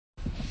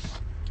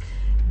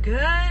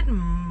Good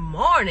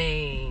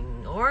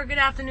morning, or good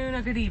afternoon,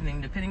 or good evening,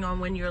 depending on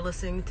when you're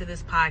listening to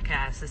this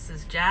podcast. This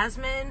is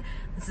Jasmine.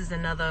 This is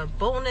another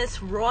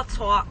bonus raw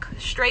talk,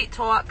 straight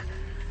talk,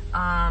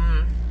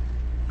 Beyond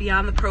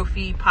the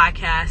Pro-Feed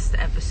podcast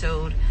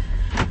episode.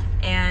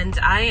 And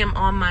I am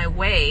on my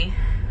way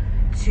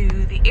to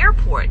the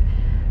airport.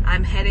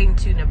 I'm heading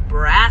to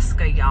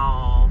Nebraska,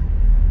 y'all.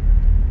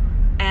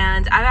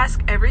 And I've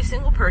asked every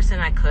single person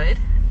I could,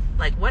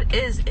 like, what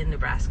is in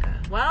Nebraska?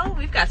 Well,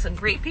 we've got some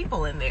great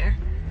people in there.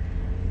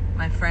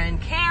 My friend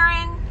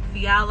Karen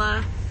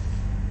Fiala,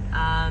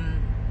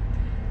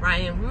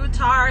 Ryan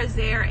Rutar is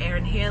there,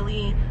 Aaron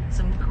Haley,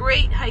 some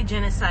great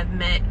hygienists I've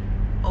met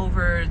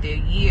over the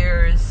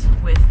years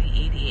with the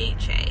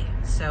ADHA.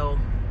 So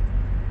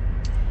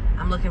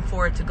I'm looking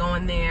forward to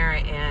going there,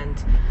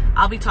 and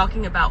I'll be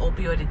talking about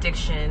opioid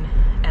addiction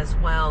as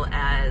well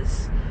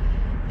as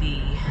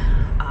the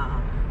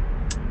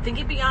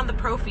Thinking Beyond the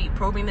Pro-Feed,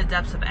 probing the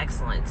depths of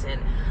excellence.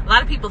 And a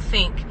lot of people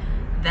think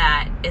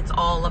that it's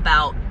all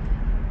about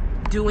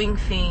doing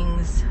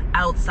things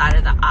outside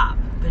of the op.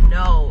 But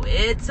no,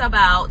 it's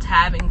about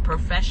having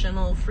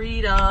professional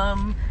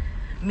freedom,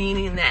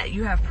 meaning that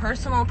you have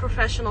personal and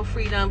professional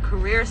freedom,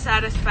 career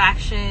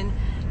satisfaction,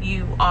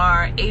 you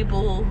are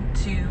able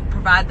to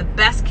provide the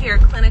best care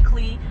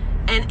clinically,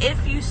 and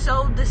if you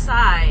so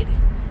decide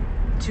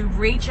to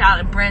reach out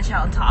and branch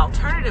out into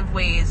alternative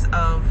ways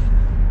of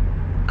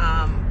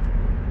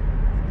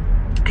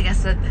I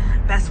guess the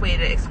best way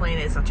to explain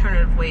it is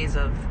alternative ways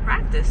of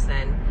practice,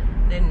 then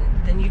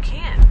you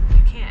can.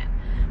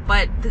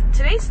 But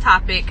today's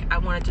topic I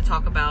wanted to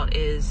talk about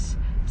is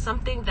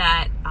something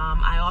that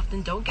I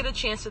often don't get a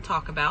chance to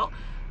talk about.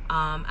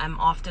 I'm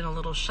often a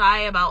little shy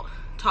about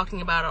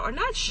talking about it, or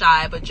not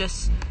shy, but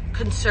just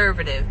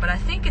conservative. But I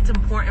think it's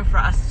important for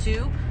us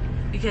too,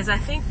 because I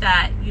think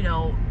that,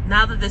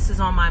 now that this is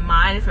on my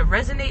mind, if it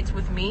resonates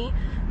with me,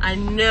 I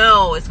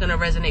know it's going to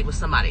resonate with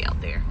somebody out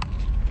there.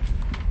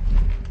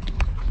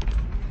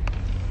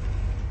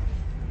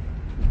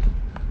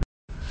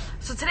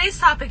 So today's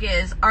topic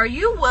is, are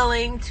you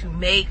willing to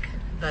make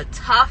the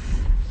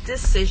tough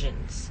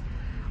decisions?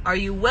 Are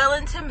you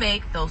willing to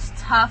make those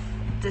tough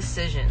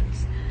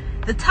decisions?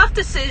 The tough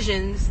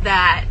decisions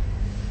that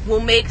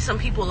will make some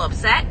people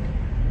upset,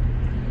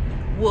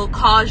 will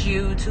cause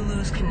you to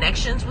lose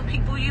connections with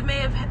people you may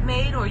have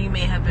made or you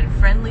may have been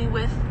friendly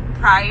with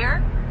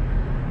prior,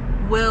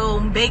 will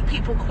make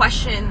people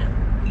question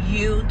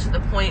you to the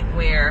point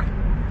where,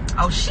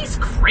 oh, she's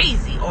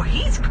crazy or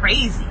he's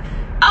crazy.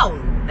 Oh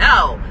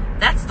no,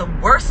 that's the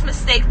worst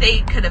mistake they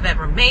could have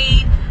ever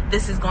made.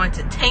 This is going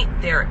to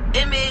taint their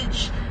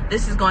image.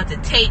 This is going to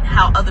taint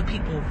how other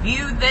people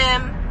view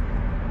them.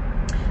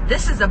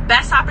 This is the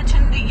best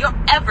opportunity you'll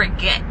ever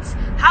get.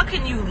 How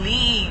can you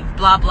leave?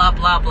 Blah, blah,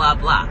 blah, blah,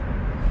 blah.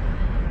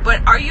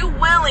 But are you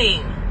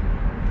willing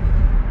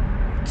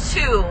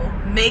to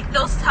make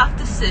those tough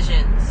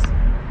decisions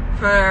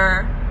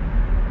for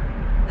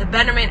the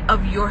betterment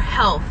of your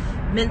health,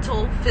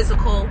 mental,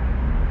 physical,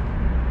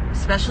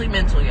 especially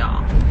mental,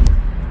 y'all?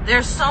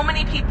 There's so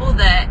many people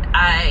that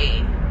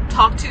I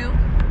talk to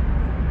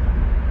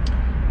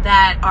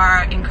that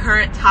are in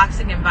current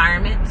toxic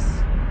environments.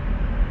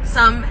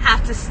 Some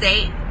have to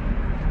stay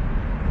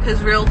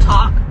because, real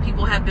talk,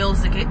 people have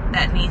bills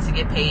that need to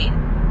get paid,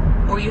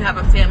 or you have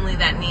a family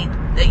that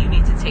you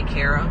need to take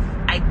care of.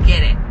 I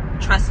get it.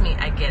 Trust me,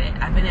 I get it.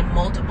 I've been in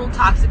multiple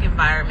toxic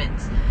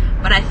environments,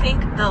 but I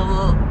think the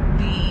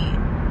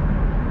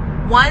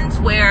ones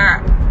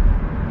where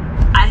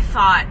I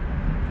thought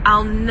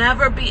I'll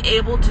never be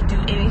able to do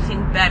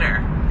anything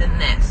better than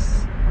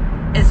this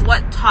is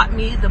what taught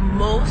me the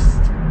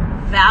most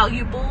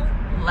valuable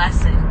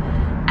lesson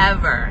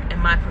ever in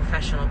my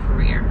professional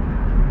career.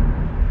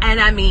 And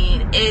I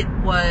mean, it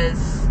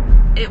was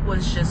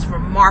just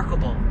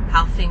remarkable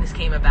how things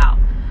came about.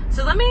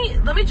 So let me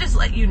just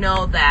let you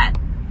know that,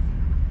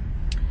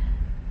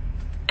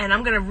 and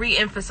I'm going to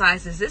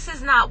re-emphasize this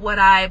is not what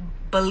I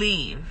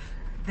believe.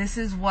 This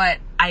is what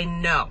I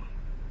know.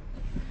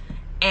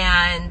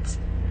 And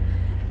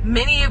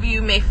many of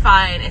you may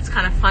find it's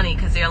kind of funny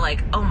because they're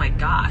like, oh my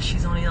gosh,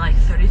 she's only like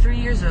 33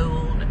 years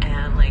old,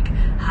 and like,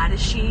 how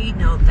does she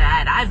know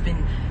that? I've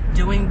been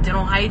doing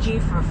dental hygiene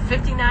for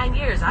 59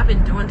 years. I've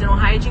been doing dental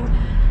hygiene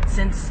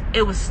since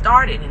it was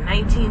started in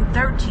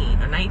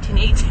 1913 or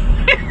 1918.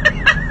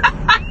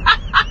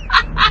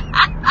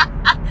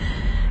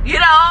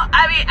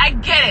 I mean, I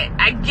get it,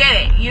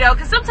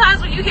 because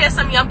sometimes when you hear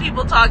some young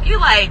people talk, you're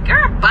like,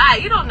 girl, bye,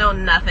 you don't know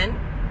nothing.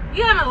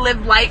 You haven't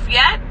lived life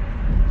yet.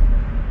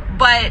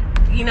 But,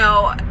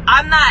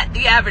 I'm not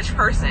the average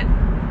person.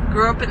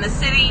 Grew up in the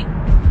city,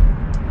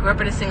 grew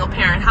up in a single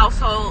parent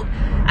household.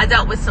 I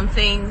dealt with some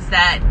things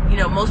that,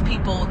 most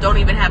people don't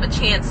even have a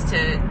chance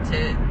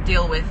to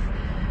deal with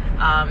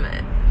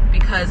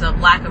because of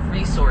lack of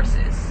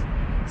resources.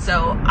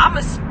 So I'm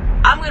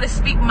going to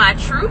speak my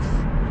truth.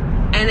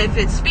 And if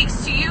it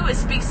speaks to you, it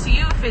speaks to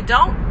you. If it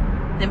don't,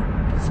 then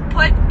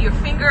put your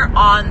finger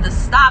on the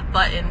stop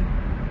button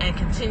and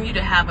continue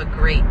to have a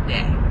great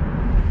day.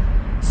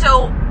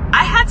 So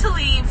I had to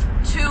leave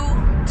 2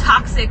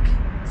 toxic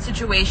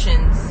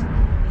situations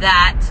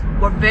that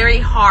were very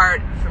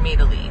hard for me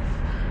to leave.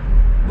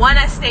 One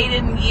I stayed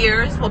in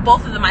years. Well,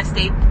 both of them I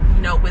stayed,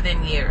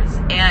 within years.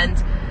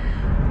 And,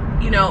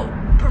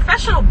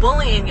 professional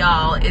bullying,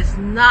 y'all, is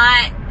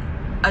not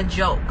a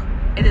joke.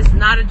 It is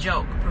not a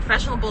joke.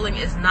 Professional bullying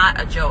is not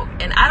a joke.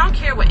 And I don't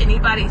care what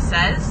anybody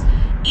says.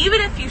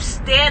 Even if you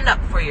stand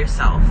up for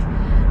yourself,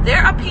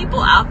 there are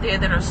people out there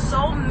that are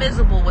so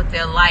miserable with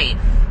their life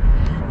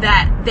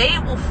that they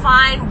will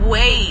find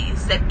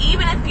ways that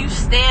even if you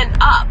stand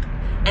up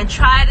and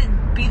try to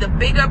be the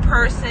bigger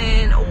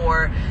person,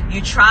 or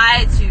you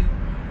try to,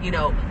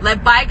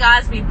 let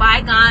bygones be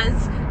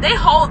bygones, they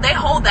hold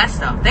that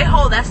stuff. They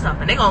hold that stuff,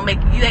 and they're gonna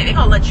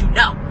let you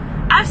know.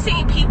 I've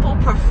seen people,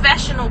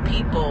 professional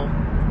people,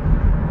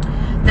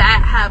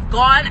 that have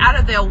gone out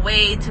of their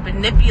way to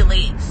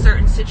manipulate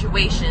certain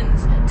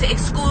situations to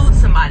exclude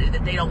somebody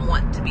that they don't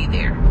want to be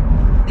there.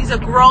 These are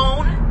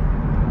grown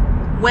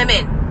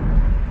women,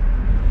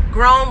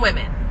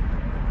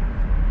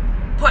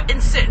 putting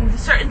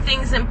certain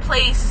things in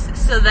place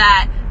so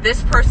that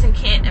this person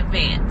can't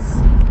advance,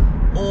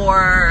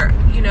 or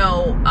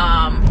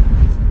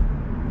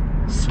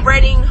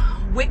spreading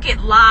wicked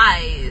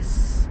lies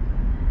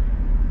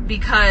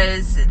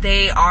because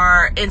they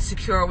are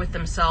insecure with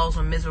themselves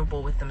or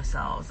miserable with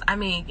themselves. I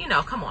mean,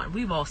 come on,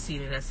 we've all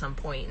seen it at some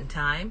point in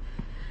time.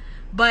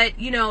 But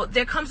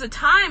there comes a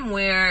time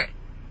where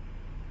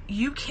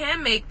you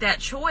can make that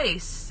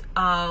choice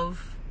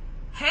of,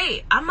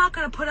 hey, I'm not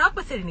going to put up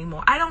with it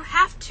anymore. I don't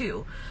have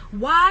to.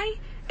 Why?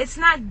 It's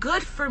not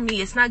good for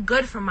me. It's not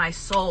good for my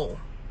soul.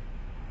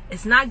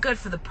 It's not good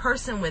for the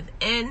person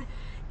within.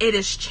 It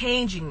is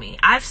changing me.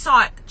 I've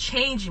saw it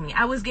changing me.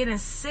 I was getting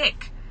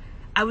sick.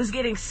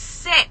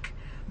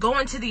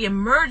 Going to the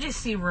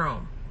emergency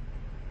room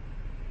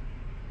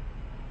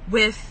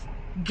with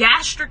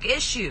gastric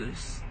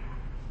issues.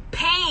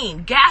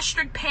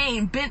 Gastric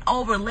pain, bent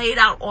over, laid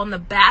out on the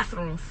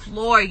bathroom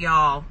floor,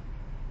 y'all.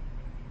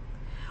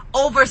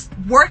 Over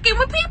working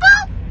with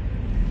people,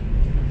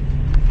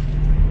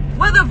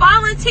 whether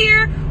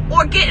volunteer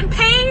or getting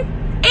paid,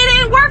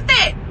 it ain't worth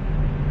it.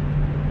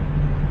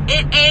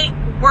 It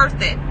ain't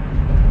worth it.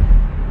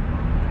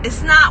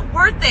 It's not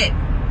worth it.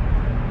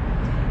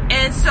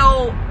 And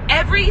so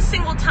every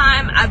single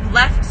time I've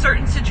left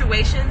certain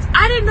situations,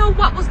 I didn't know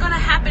what was going to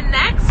happen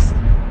next.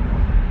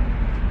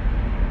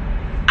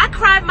 I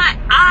cried my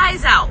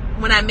eyes out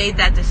when I made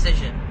that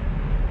decision.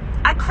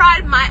 I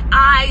cried my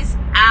eyes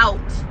out.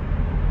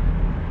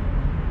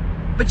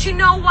 But you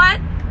know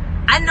what?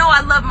 I know I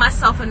love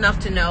myself enough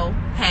to know,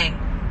 hey,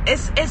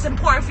 it's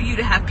important for you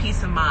to have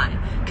peace of mind.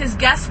 Because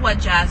guess what,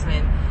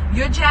 Jasmine?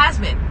 You're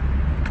Jasmine.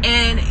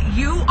 And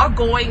you are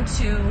going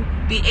to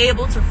be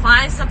able to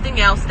find something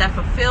else that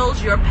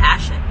fulfills your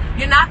passion.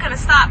 You're not going to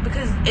stop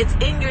because it's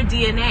in your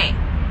DNA.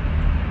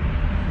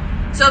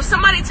 So if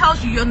somebody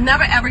tells you you'll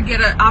never ever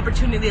get an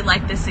opportunity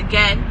like this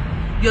again,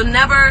 you'll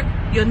never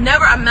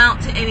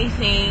amount to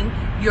anything,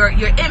 your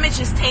image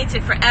is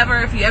tainted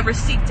forever if you ever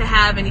seek to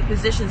have any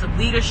positions of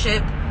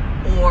leadership,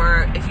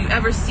 or if you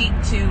ever seek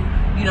to,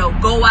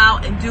 go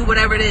out and do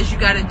whatever it is you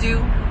got to do,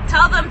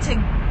 tell them to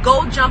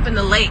go jump in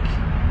the lake.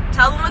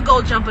 Tell them to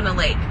go jump in the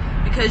lake,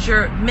 because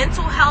your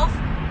mental health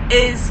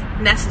is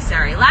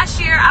necessary.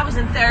 Last year, I was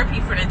in therapy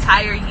for an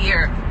entire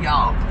year,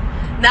 y'all.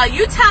 Now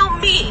you tell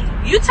me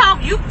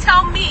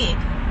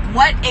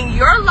what in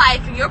your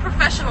life, in your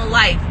professional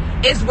life,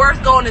 is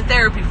worth going to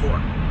therapy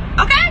for.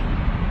 Okay?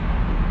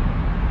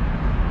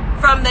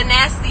 From the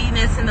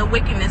nastiness and the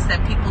wickedness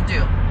that people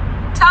do.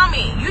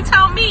 You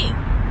tell me.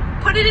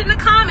 Put it in the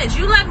comments.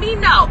 You let me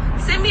know.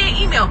 Send me an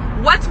email.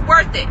 What's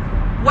worth it?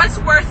 What's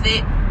worth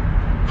it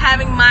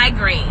having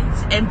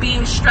migraines and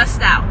being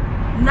stressed out?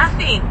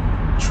 Nothing.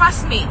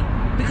 Trust me.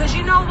 Because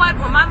you know what?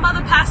 When my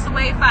mother passed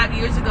away 5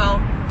 years ago,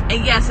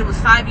 and yes, it was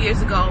 5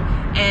 years ago,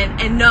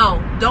 and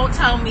no, don't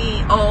tell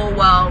me, oh,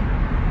 well,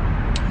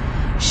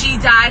 she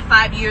died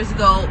 5 years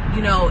ago,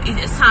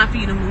 it's time for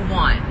you to move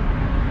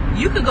on.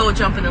 You could go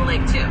jump in the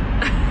lake too.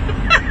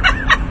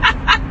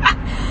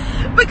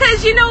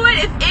 Because you know what?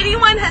 If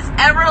anyone has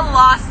ever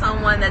lost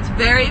someone that's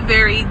very,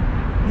 very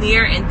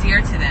near and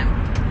dear to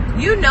them,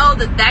 you know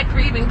that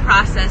grieving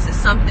process is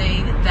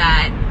something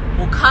that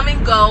will come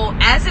and go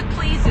as it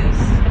pleases.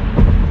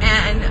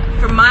 And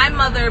for my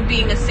mother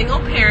being a single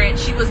parent,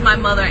 she was my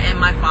mother and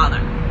my father.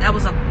 That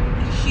was a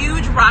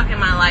huge rock in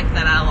my life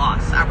that I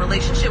lost. Our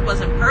relationship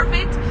wasn't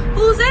perfect.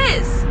 Whose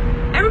is?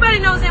 Everybody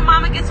knows their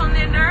mama gets on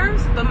their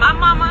nerves, but my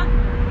mama,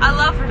 I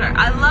love her.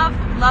 I love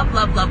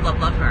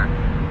her.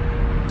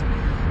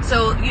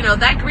 So,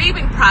 that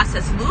grieving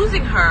process,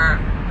 losing her,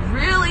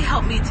 really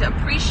helped me to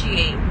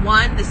appreciate,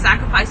 one, the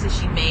sacrifices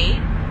she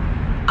made.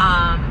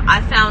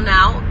 I found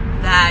out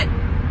that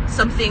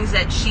some things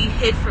that she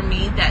hid from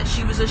me that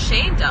she was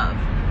ashamed of.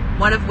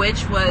 One of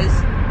which was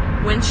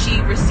when she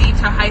received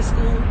her high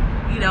school,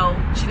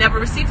 she never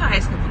received her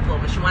high school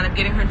diploma. She wound up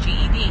getting her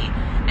GED.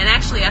 And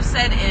actually, I've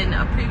said in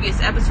a previous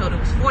episode it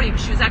was 40, but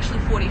she was actually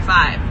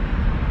 45.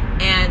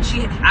 And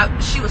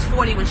she was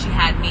 40 when she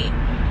had me.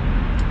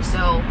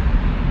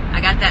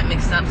 that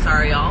mixed up,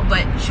 sorry y'all,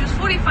 but she was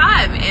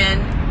 45,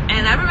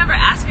 and I remember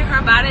asking her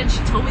about it, and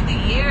she told me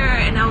the year,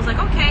 and I was like,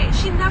 okay.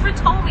 She never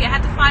told me. I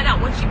had to find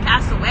out when she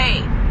passed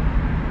away.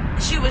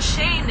 She was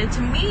shamed, and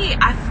to me,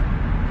 I'm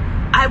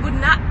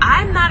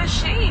not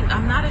ashamed.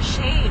 I'm not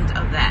ashamed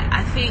of that.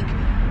 I think,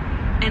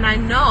 and I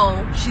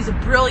know she's a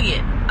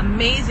brilliant,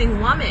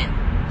 amazing woman,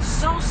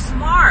 so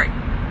smart.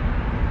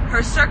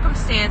 Her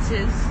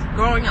circumstances,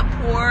 growing up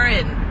poor,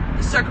 and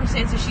the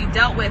circumstances she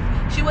dealt with,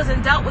 she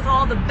wasn't dealt with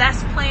all the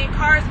best playing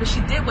cards, but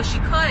she did what she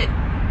could.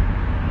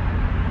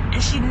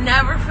 And she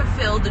never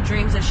fulfilled the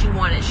dreams that she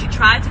wanted. She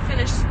tried to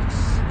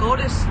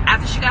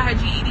after she got her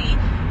GED,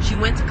 she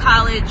went to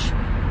college.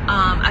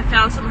 I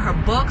found some of her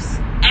books.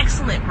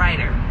 Excellent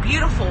writer,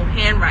 beautiful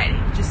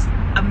handwriting, just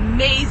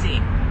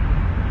amazing,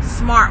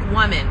 smart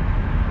woman.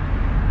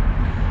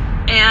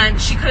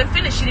 And she couldn't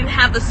finish. She didn't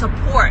have the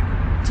support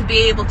to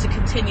be able to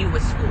continue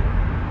with school.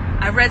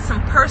 I read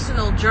some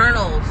personal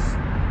journals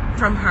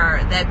from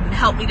her that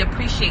helped me to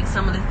appreciate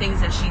some of the things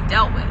that she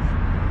dealt with.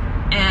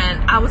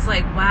 And I was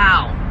like,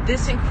 wow,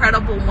 this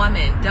incredible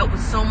woman dealt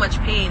with so much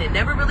pain and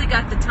never really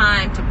got the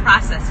time to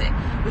process it,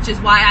 which is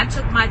why I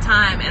took my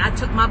time and I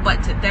took my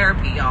butt to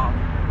therapy, y'all.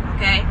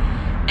 Okay?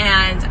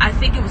 And I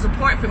think it was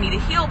important for me to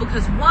heal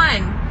because,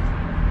 one,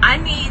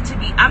 I'm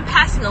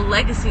passing a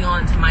legacy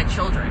on to my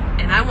children,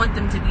 and I want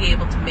them to be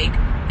able to make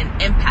an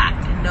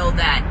impact and know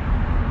that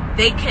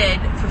they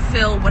can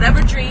fulfill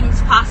whatever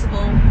dreams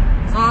possible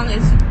as long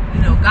as,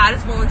 God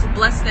is willing to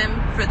bless them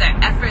for their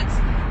efforts.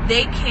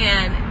 They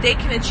can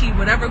achieve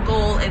whatever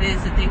goal it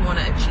is that they want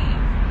to achieve.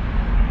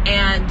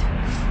 And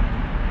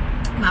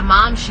my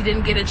mom, she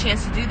didn't get a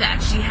chance to do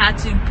that. She had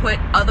to put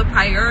other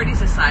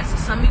priorities aside. So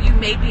some of you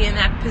may be in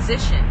that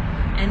position,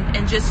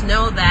 and just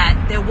know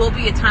that there will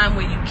be a time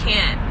where you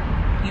can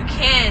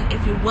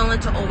if you're willing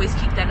to always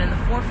keep that in the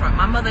forefront.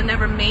 My mother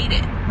never made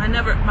it. My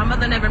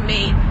mother never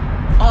made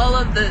all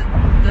of the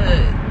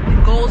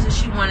goals that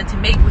she wanted to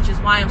make, which is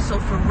why I'm so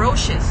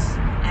ferocious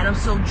and I'm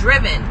so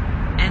driven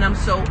and I'm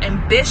so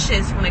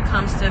ambitious when it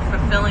comes to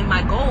fulfilling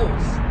my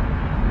goals.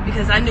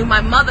 Because I knew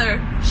my mother,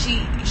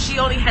 she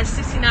only has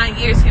 69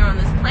 years here on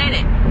this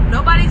planet.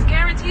 Nobody's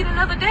guaranteed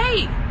another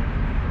day.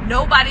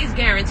 Nobody's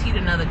guaranteed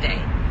another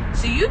day.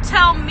 So you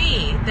tell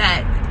me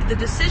that the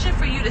decision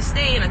for you to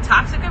stay in a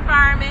toxic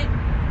environment,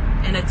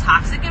 in a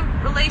toxic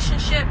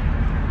relationship,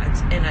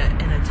 in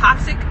a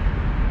toxic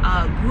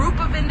group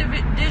of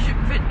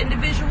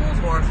individuals,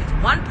 or if it's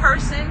one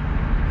person,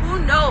 who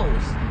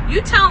knows?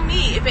 You tell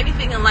me if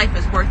anything in life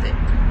is worth it.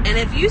 And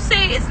if you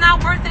say it's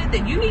not worth it,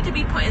 then you need to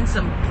be putting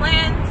some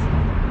plans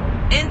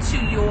into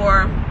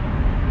your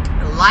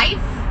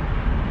life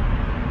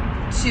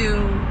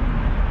to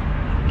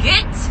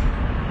get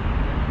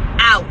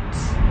out.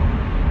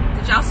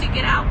 Did y'all see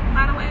Get Out,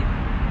 by the way?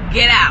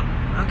 Get out,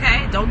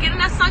 okay? Don't get in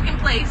that sunken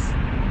place.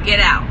 Get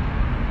out.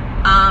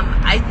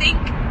 I think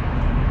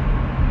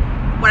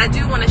what I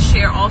do want to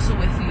share also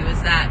with you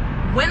is that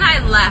when I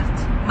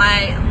left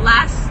my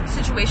last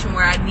situation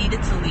where I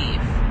needed to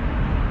leave,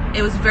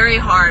 it was very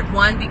hard.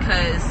 One,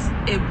 because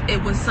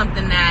it was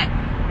something that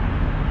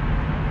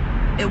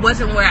it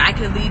wasn't where I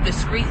could leave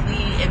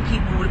discreetly and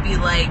people would be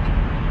like,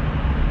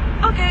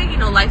 okay,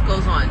 life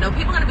goes on. No,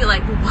 people are going to be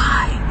like, well,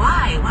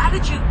 why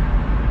did you,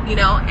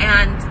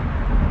 and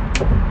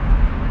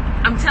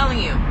I'm telling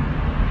you,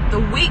 the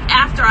week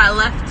after I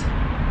left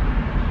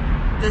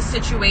the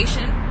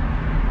situation,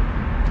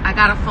 I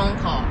got a phone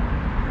call,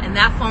 and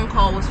that phone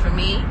call was for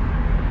me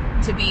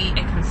to be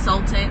a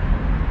consultant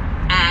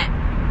at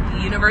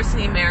the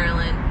University of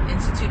Maryland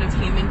Institute of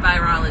Human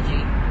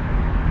Virology,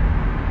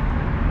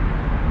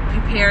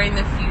 preparing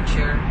the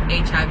future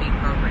HIV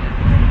program.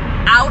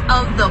 Out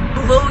of the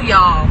blue,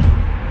 y'all.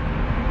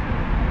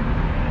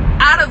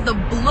 Out of the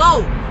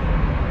blue.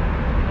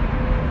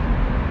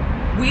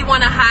 We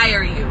want to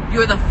hire you.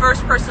 You're the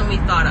first person we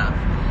thought of.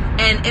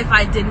 And if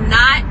I did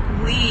not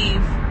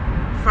leave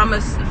from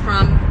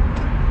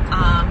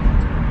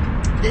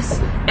this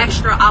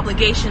extra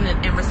obligation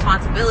and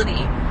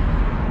responsibility,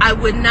 I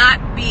would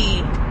not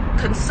be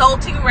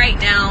consulting right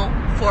now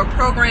for a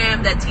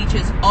program that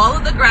teaches all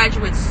of the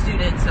graduate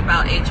students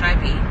about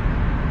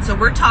HIV. So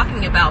we're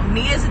talking about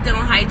me as a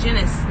dental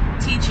hygienist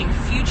teaching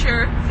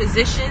future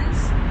physicians,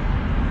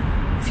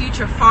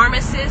 future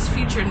pharmacists,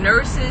 future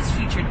nurses,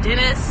 future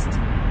dentists,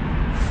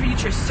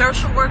 future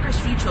social workers,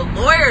 future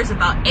lawyers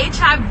about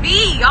HIV,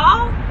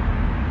 y'all.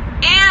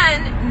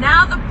 And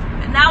now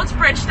it's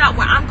branched out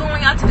where I'm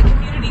going out to the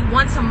community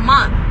once a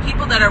month.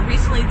 People that are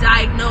recently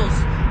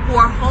diagnosed, who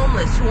are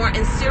homeless, who are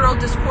in serial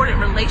discordant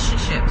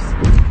relationships.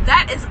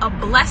 That is a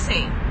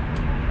blessing.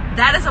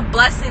 That is a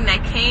blessing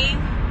that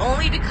came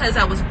only because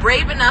I was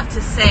brave enough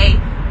to say,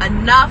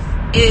 enough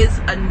is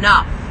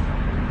enough.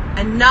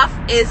 Enough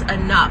is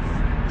enough.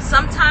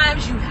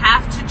 Sometimes you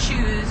have to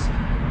choose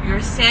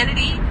your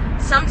sanity.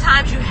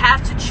 Sometimes you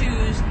have to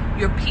choose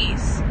your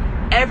peace.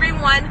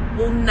 Everyone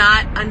will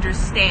not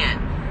understand.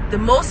 The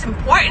most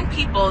important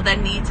people that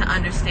need to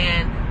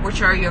understand,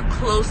 which are your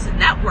close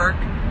network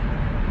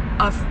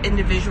of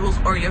individuals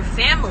or your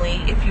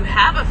family, if you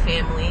have a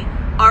family,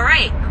 all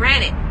right,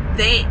 granted,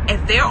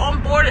 if they're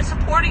on board and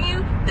supporting you,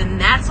 then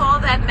that's all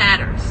that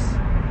matters.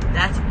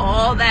 That's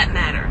all that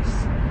matters.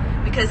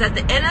 Because at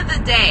the end of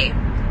the day,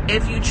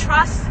 if you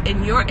trust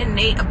in your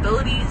innate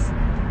abilities,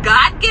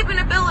 God-given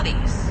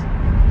abilities,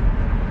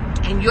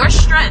 and your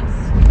strength,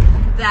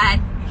 that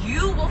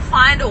you will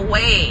find a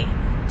way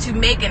to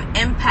make an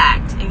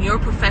impact in your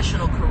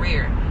professional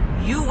career.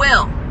 You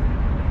will.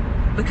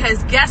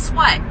 Because guess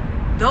what?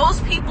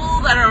 Those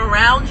people that are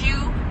around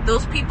you,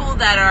 those people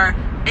that are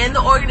in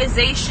the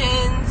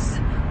organizations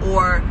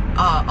or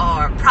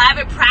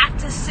private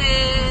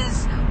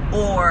practices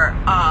or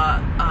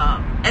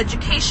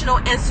educational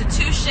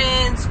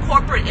institutions,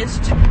 corporate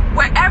institutions,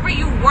 wherever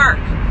you work,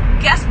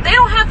 guess they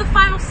don't have the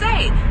final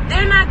say.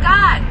 They're not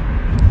God.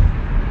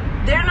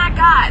 They're not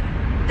God.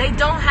 They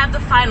don't have the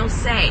final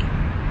say.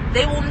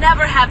 They will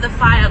never have the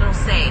final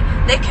say.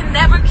 They can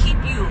never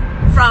keep you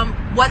from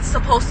what's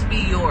supposed to be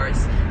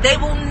yours. They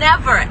will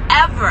never,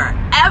 ever,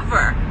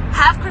 ever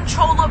have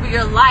control over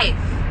your life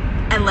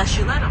unless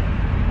you let them.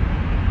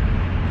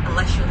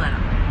 Unless you let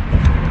them.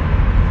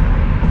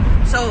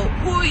 So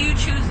who are you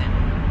choosing?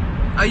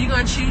 Are you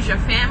going to choose your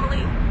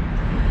family?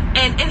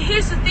 And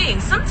here's the thing.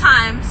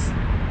 Sometimes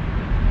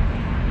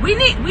we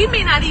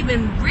may not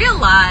even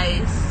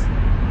realize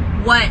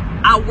what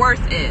our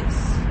worth is.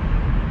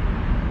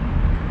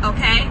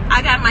 Okay?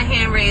 I got my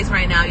hand raised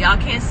right now. Y'all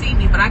can't see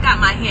me, but I got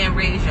my hand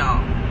raised,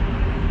 y'all.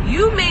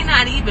 You may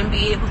not even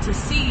be able to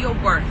see your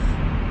worth.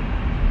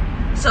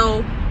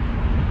 So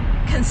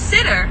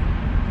consider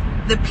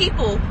the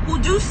people who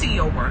do see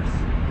your worth.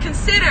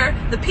 Consider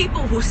the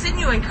people who send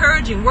you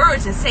encouraging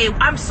words and say,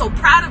 I'm so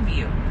proud of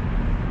you.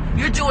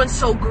 You're doing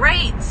so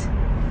great.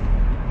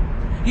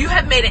 You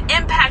have made an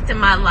impact in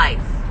my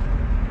life.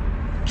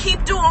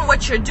 Keep doing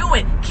what you're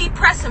doing. Keep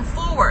pressing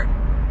forward.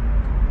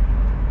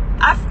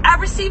 I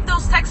received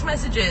those text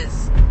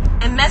messages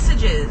and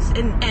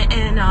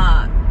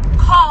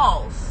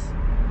calls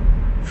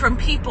from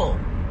people.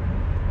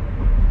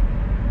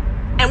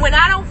 And when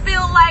I don't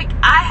feel like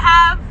I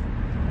have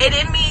it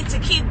in me to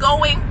keep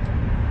going,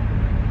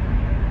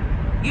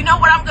 you know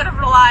what I'm going to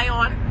rely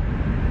on?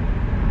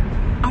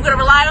 I'm going to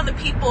rely on the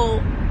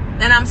people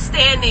that I'm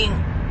standing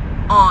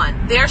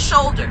on their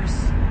shoulders,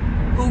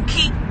 who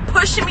keep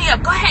pushing me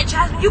up. Go ahead,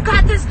 Jasmine, you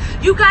got this,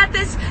 you got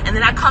this. And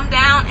then I come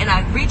down and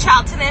I reach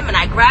out to them and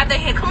I grab their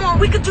hand. Come on,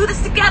 we could do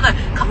this together.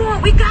 Come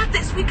on, we got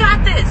this, we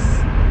got this.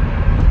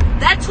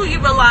 That's who you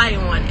rely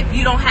on if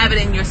you don't have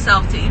it in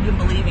yourself to even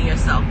believe in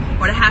yourself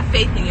or to have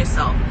faith in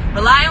yourself.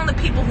 Rely on the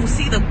people who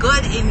see the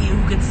good in you,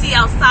 who can see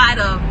outside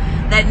of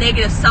that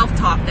negative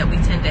self-talk that we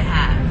tend to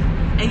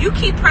have. And you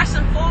keep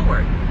pressing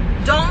forward.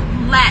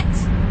 Don't let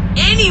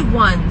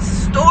anyone's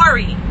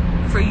story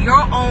for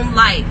your own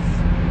life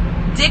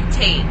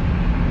dictate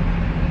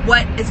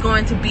what is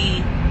going to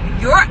be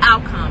your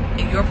outcome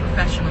in your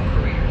professional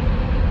career.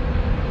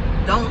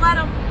 Don't let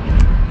them.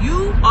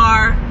 You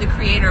are the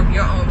creator of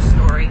your own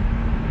story.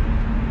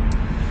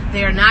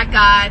 They are not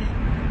God.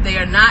 They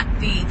are not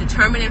the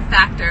determining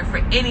factor for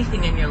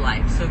anything in your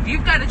life. So if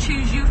you've got to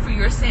choose you for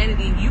your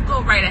sanity, you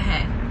go right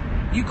ahead.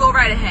 You go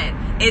right ahead.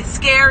 It's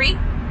scary.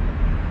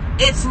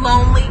 It's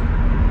lonely.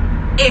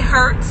 It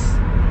hurts.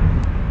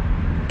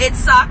 It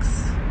sucks.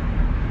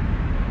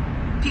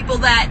 People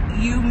that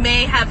you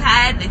may have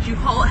had, that you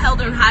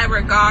held in high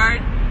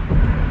regard,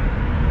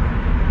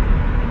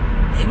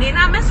 they may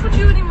not mess with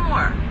you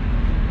anymore.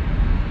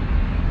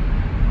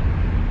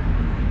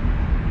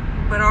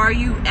 But are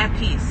you at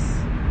peace?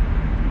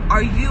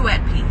 Are you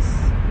at peace?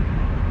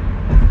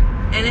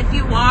 And if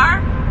you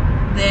are,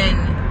 then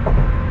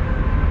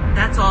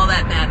that's all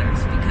that matters,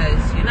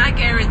 because you're not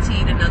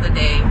guaranteed another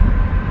day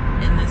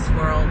in this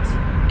world.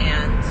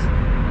 And,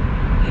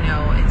 you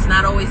know, it's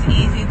not always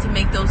easy to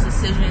make those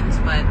decisions,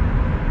 but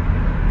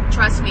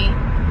trust me,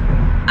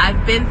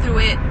 I've been through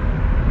it.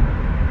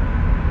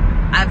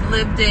 I've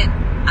lived it.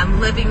 I'm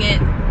living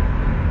it.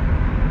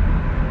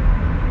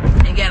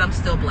 And yet I'm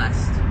still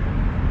blessed.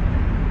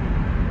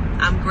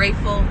 I'm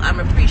grateful. I'm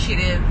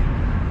appreciative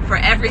for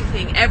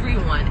everything,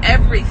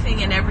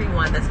 everything and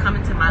everyone that's come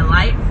into my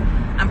life.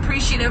 I'm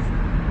appreciative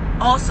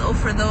also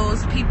for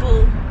those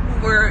people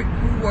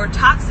who were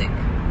toxic.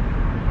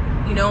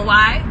 You know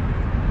why?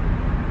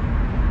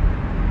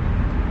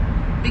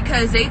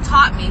 Because they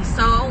taught me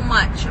so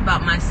much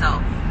about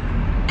myself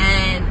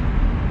and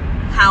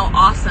how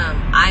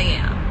awesome I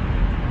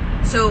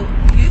am. So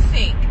you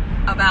think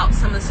about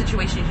some of the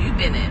situations you've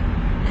been in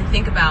and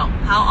think about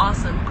how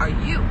awesome are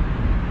you?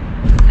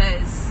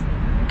 Because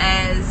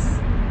as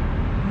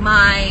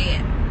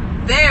my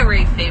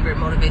very favorite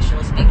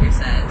motivational speaker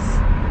says,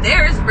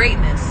 there is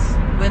greatness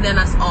within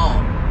us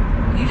all.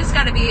 You just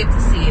got to be able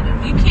to see it.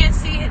 If you can't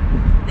see it,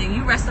 then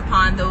you rest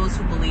upon those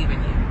who believe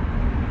in you.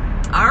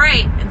 All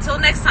right, until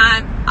next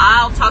time,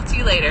 I'll talk to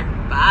you later.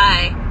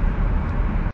 Bye.